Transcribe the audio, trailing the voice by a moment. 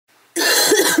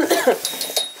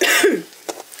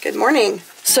Good morning.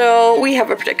 So we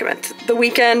have a predicament. The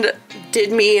weekend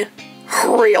did me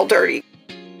real dirty.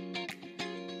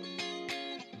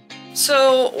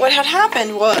 So what had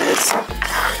happened was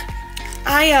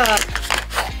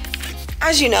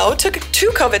as you know, took 2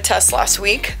 COVID tests last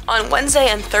week on Wednesday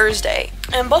and Thursday,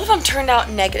 and both of them turned out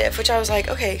negative, which I was like,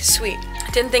 okay, sweet.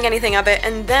 Didn't think anything of it.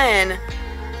 And then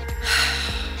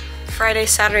Friday,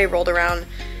 Saturday rolled around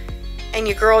and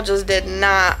your girl just did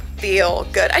not feel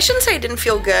good. I shouldn't say it didn't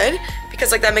feel good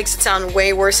because like that makes it sound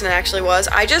way worse than it actually was.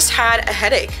 I just had a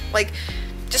headache, like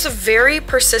just a very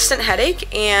persistent headache,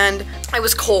 and I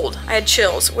was cold. I had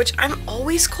chills, which I'm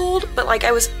always cold, but like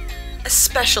I was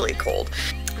especially cold.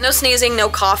 No sneezing, no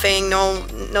coughing,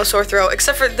 no sore throat,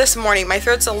 except for this morning. My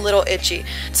throat's a little itchy.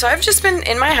 So I've just been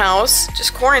in my house,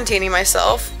 just quarantining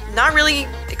myself, not really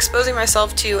exposing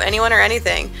myself to anyone or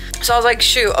anything. So I was like,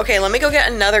 shoot, okay, let me go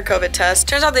get another COVID test.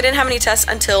 Turns out they didn't have any tests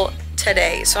until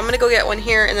today. So I'm gonna go get one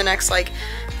here in the next like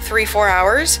 3-4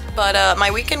 hours. But my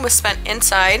weekend was spent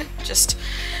inside, just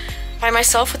by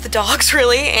myself with the dogs,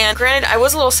 really. And granted, I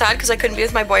was a little sad because I couldn't be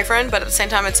with my boyfriend, but at the same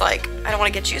time, it's like, I don't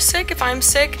want to get you sick if I'm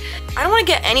sick. I don't want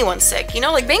to get anyone sick, you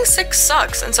know? Like, being sick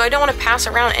sucks, and so I don't want to pass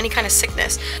around any kind of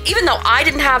sickness. Even though I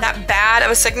didn't have that bad of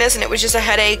a sickness and it was just a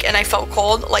headache and I felt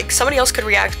cold, like, somebody else could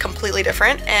react completely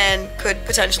different and could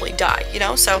potentially die, you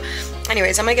know? So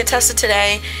anyways, I'm gonna get tested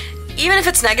today. Even if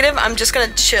it's negative, I'm just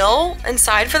gonna chill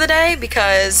inside for the day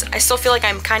because I still feel like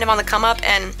I'm kind of on the come up,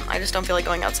 and I just don't feel like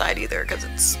going outside either because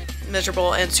it's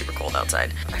miserable and super cold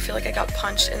outside. I feel like I got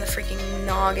punched in the freaking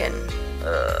noggin.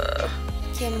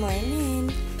 Good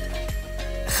morning.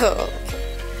 Oh,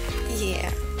 yeah.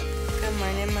 Good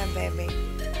morning, my baby.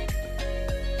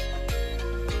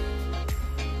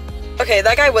 Okay,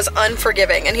 that guy was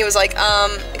unforgiving, and he was like,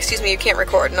 excuse me, you can't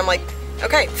record. And I'm like,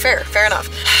 okay, fair enough.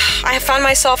 I have found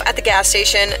myself at the gas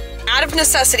station out of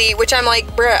necessity, which I'm like,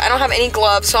 bruh, I don't have any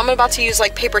gloves, so I'm about to use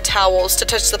like paper towels to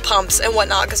touch the pumps and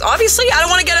whatnot, because obviously I don't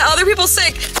want to get other people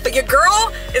sick, but your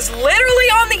girl is literally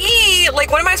on the E.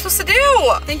 Like, what am I supposed to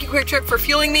do? Thank you, Quick Trip, for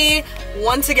fueling me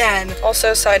once again.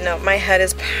 Also, side note, my head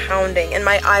is pounding and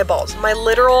my eyeballs, my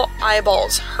literal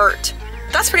eyeballs hurt.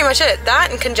 That's pretty much it. That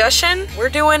and congestion, we're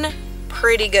doing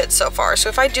pretty good so far. So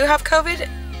if I do have COVID,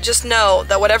 just know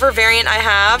that whatever variant I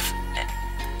have,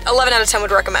 11 out of 10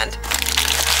 would recommend.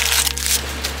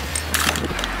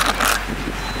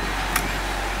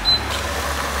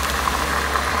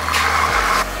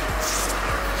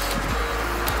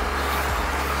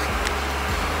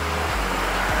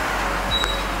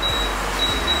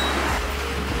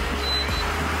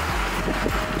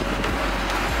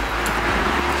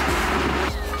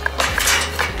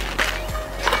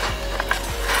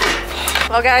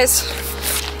 Well guys,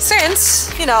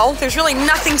 since, you know, there's really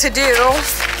nothing to do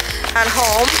at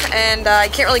home and I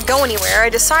can't really go anywhere, I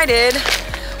decided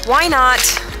why not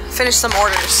finish some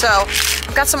orders. So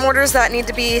I've got some orders that need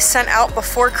to be sent out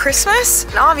before Christmas.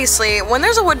 And obviously when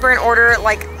there's a wood burn order,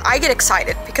 like, I get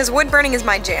excited because wood burning is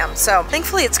my jam. So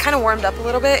thankfully it's kind of warmed up a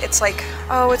little bit. It's like,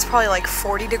 oh, it's probably like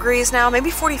 40 degrees now, maybe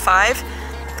 45.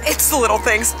 It's the little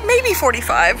things, maybe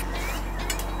 45.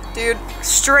 Dude,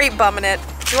 straight bumming it.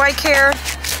 Do I care?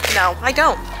 No, I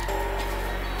don't.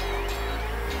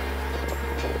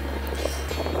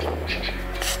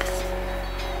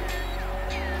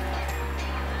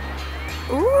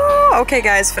 Ooh, okay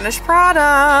guys, finished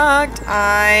product.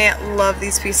 I love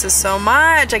these pieces so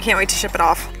much. I can't wait to ship it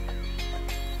off.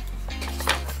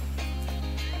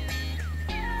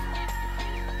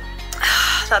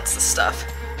 That's the stuff.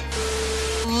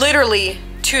 Literally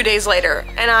 2 days later,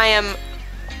 and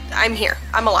I'm here,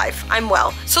 I'm alive, I'm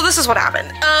well. So this is what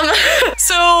happened.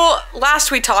 So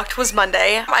last we talked was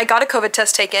Monday. I got a COVID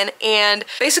test taken and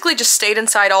basically just stayed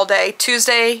inside all day.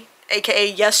 Tuesday,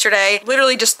 AKA yesterday,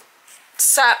 literally just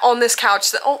sat on this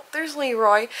couch. Oh, there's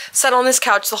Leroy. Sat on this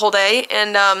couch the whole day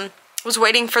and was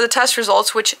waiting for the test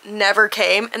results, which never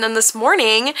came. And then this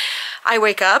morning I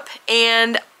wake up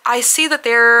and I see that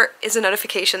there is a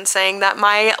notification saying that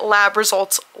my lab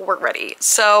results were ready.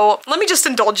 So let me just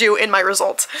indulge you in my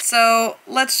results. So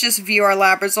let's just view our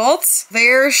lab results.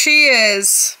 There she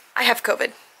is. I have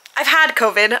COVID. I've had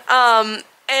COVID.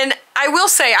 And I will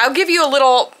say, I'll give you a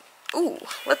little, ooh,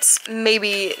 let's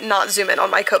maybe not zoom in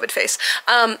on my COVID face.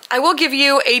 I will give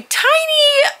you a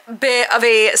tiny bit of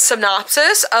a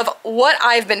synopsis of what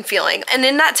I've been feeling. And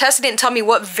in that test, it didn't tell me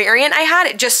what variant I had.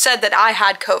 It just said that I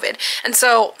had COVID. And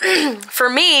so for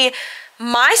me,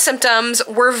 my symptoms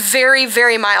were very,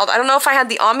 very mild. I don't know if I had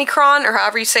the OMICRON or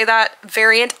however you say that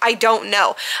variant. I don't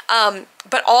know.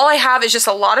 But all I have is just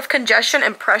a lot of congestion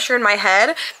and pressure in my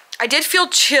head. I did feel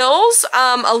chills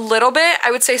a little bit, I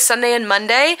would say Sunday and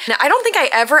Monday. Now, I don't think I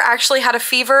ever actually had a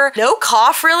fever. No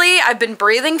cough really. I've been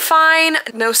breathing fine,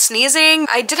 no sneezing.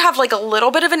 I did have like a little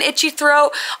bit of an itchy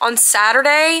throat on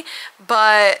Saturday,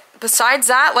 but besides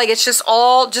that, like it's just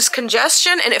all just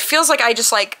congestion, and it feels like I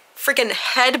just like freaking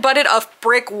head-butted a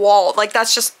brick wall. Like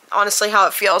that's just honestly how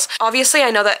it feels. Obviously,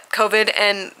 I know that COVID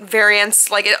and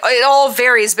variants, like it all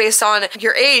varies based on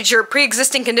your age, your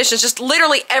pre-existing conditions. Just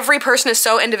literally every person is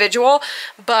so individual.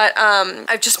 But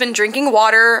I've just been drinking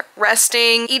water,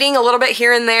 resting, eating a little bit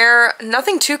here and there.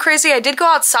 Nothing too crazy. I did go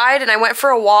outside and I went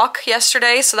for a walk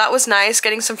yesterday, so that was nice.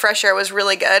 Getting some fresh air was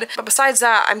really good. But besides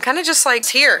that, I'm kind of just like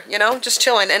here, you know, just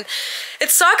chilling. And it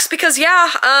sucks because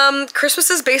yeah, Christmas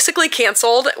is basically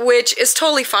canceled, which is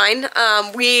totally fine.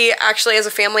 We actually as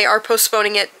a family are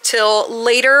postponing it till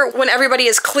later when everybody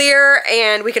is clear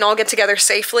and we can all get together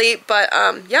safely. But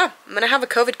yeah, I'm gonna have a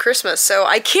COVID Christmas, so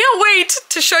I can't wait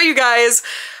to show you guys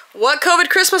what COVID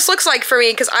Christmas looks like for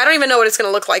me, because I don't even know what it's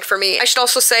gonna look like for me. I should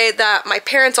also say that my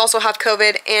parents also have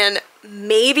COVID and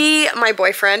maybe my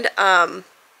boyfriend,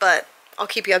 but I'll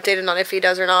keep you updated on if he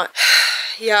does or not.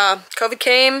 Yeah, COVID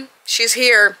came, she's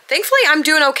here. Thankfully, I'm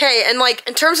doing okay. And like,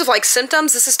 in terms of like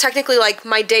symptoms, this is technically like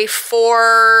my day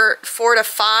 4 to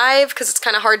 5, because it's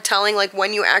kind of hard telling like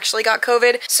when you actually got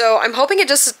COVID. So I'm hoping it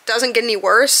just doesn't get any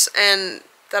worse and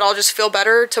that I'll just feel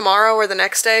better tomorrow or the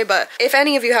next day. But if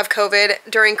any of you have COVID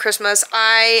during Christmas,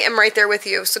 I am right there with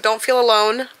you. So don't feel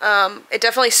alone. It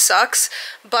definitely sucks,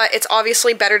 but it's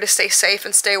obviously better to stay safe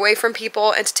and stay away from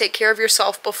people and to take care of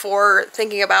yourself before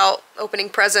thinking about opening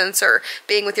presents or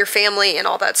being with your family and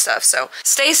all that stuff. So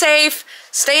stay safe,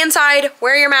 stay inside,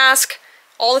 wear your mask,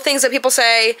 all the things that people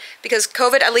say, because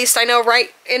COVID, at least I know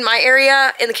right in my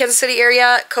area, in the Kansas City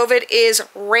area, COVID is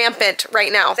rampant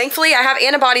right now. Thankfully, I have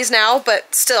antibodies now,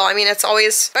 but still, I mean, it's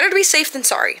always better to be safe than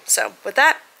sorry. So with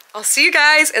that, I'll see you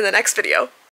guys in the next video.